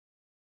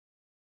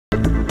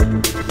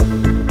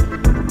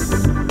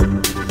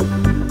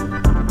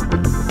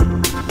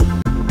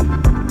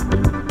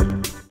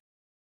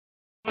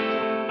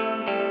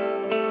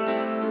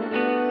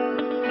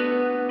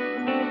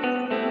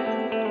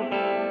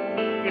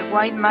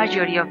wide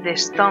majority of the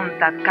stone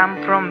that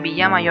come from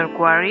Villamayor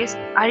quarries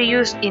are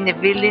used in the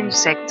building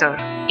sector.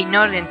 In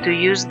order to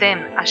use them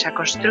as a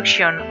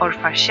construction or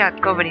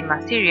facade covering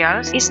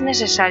materials, it's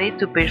necessary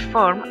to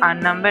perform a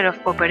number of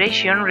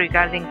operations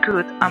regarding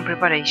cut and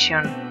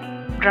preparation.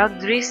 Route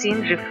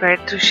dressing refers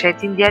to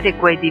setting the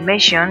adequate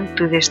dimension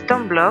to the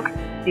stone block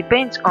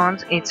depends on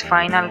its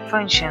final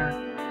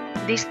function.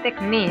 These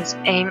techniques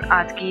aim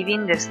at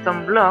giving the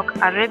stone block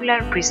a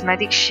regular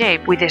prismatic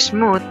shape with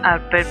smooth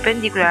and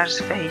perpendicular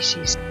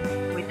faces.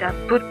 With that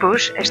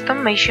purpose,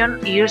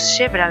 stonemasons use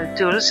several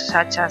tools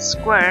such as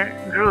square,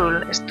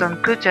 rule,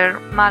 stone cutter,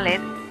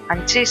 mallet,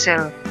 and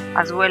chisel,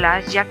 as well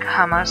as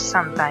jackhammers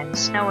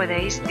sometimes.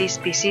 Nowadays, these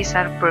pieces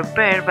are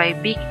prepared by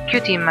big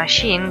cutting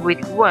machine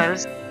with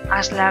wells.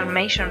 Ashlar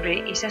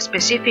masonry is a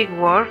specific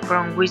word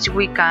from which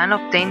we can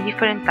obtain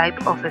different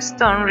types of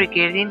stone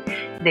regarding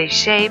their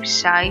shape,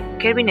 size,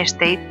 carving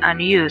state, and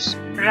use.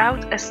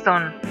 Wrought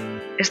stone.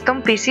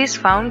 Stone pieces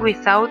found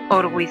without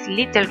or with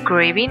little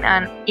carving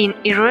and in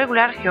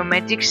irregular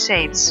geometric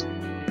shapes.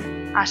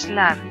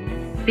 Ashlar.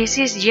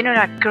 Pieces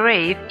generally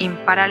carved in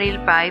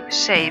parallel pipe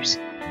shapes.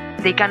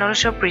 They can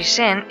also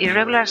present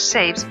irregular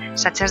shapes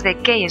such as the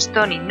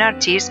keystone in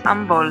arches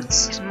and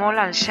bolts. Small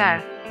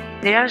ashlar.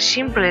 There are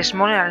simple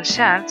smaller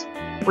alshards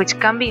which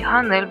can be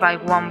handled by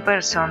one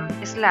person.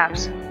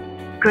 Slabs.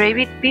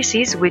 Carved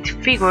pieces with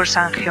figures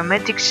and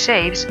geometric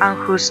shapes and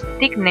whose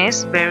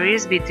thickness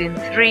varies between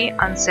 3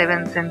 and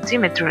 7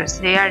 cm.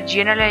 They are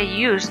generally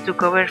used to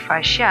cover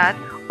facade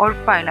or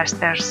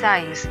pilaster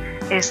sides.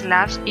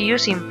 Slabs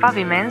used in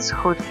pavements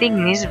whose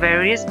thickness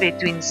varies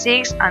between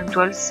 6 and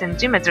 12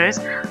 cm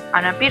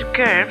and appear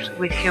curved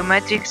with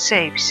geometric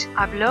shapes.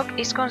 A block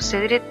is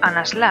considered an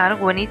ashlar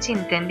when it's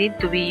intended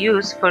to be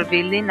used for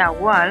building a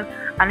wall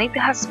and it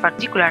has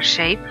particular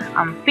shape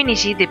and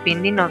finish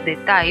depending on the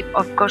type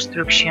of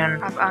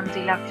construction. Up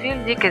until a few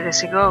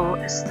decades ago,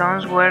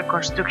 stones were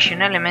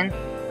construction elements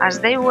as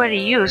they were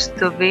used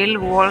to build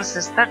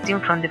walls starting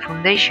from the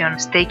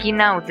foundations, taking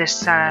out the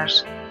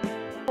stars.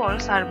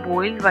 Walls are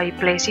built by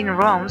placing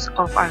rounds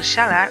of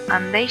ashlar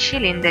and they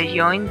sealing the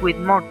joint with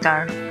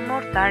mortar.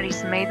 Mortar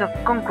is made of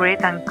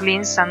concrete and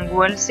cleansed and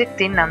well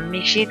sifted and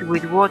mixed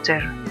with water.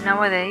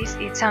 Nowadays,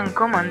 it's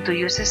uncommon to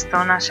use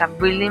stone as a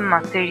building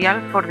material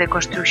for the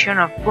construction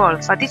of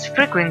walls, but it's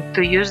frequent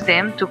to use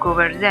them to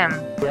cover them.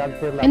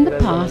 In the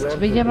past,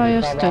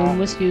 Villamayor stone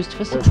was used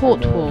for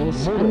support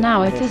walls, and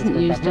now it isn't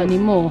used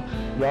anymore.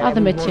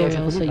 Other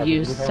materials are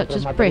used, such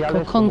as brick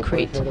or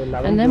concrete,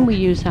 and then we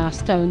use our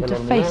stone to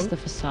face the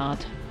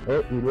facade.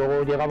 Y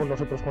luego llegamos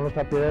nosotros con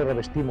nuestra piedra y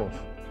revestimos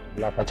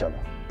la fachada.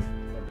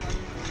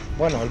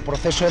 Bueno, el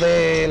proceso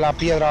de la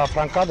piedra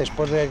franca,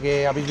 después de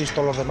que habéis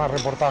visto los demás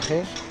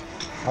reportajes,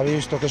 habéis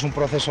visto que es un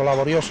proceso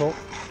laborioso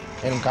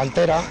en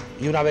cantera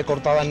y una vez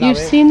cortada en nave.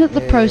 You've seen that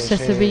the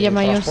process of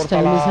Villamayor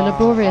stone is a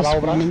laborious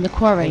one in the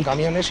quarry,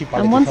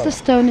 and once the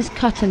stone is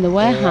cut in the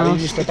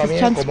warehouse, it is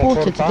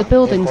transported to the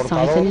building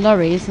site in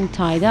lorries and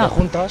tied up.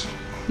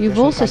 You've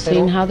also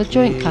seen how the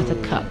joint cutter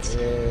cuts.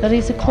 That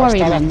is a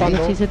quarryman that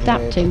is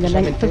adapting the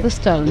length of the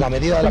stone,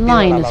 the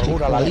line as we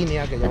call it,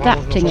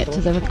 adapting it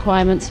to the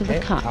requirements of the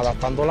cut.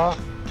 Adaptándola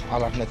a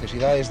las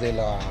necesidades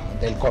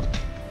del corte.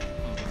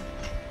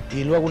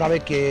 Y luego una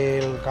vez que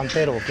el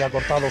cantero que ha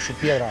cortado su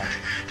piedra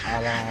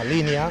a la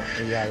línea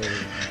y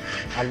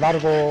al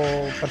largo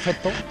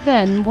perfecto.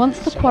 Then, once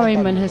the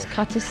quarryman has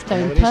cut his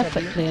stone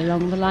perfectly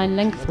along the line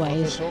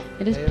lengthways,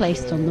 it is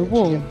placed on the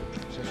wall.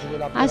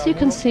 As you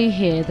can see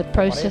here, the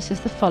process is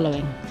the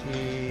following.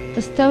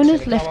 The stone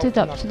is lifted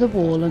up to the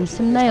wall and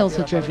some nails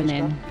are driven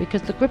in,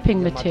 because the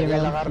gripping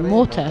material, the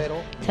mortar,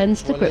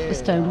 tends to grip the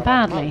stone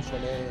badly.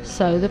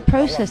 So the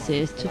process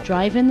is to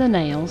drive in the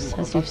nails,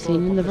 as you've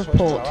seen in the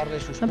report,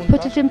 and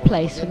put it in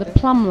place with a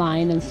plumb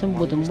line and some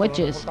wooden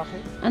wedges.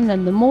 And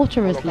then the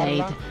mortar is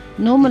laid,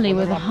 normally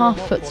with a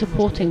half-foot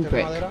supporting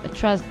brick, a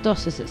tras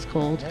dos as it's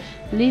called,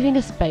 leaving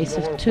a space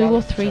of 2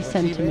 or 3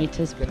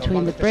 centimeters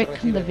between the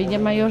brick and the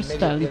Villamayor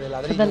stone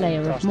for the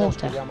layer of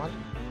mortar.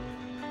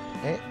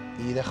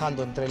 Y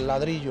dejando entre el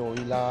ladrillo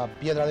y la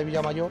piedra de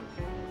Villamayor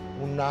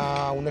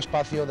un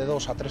espacio de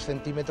 2 a 3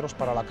 centímetros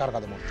para la carga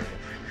de mortero.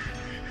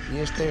 Y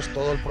este es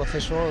todo el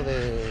proceso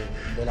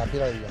de la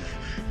piedra de Villamayor.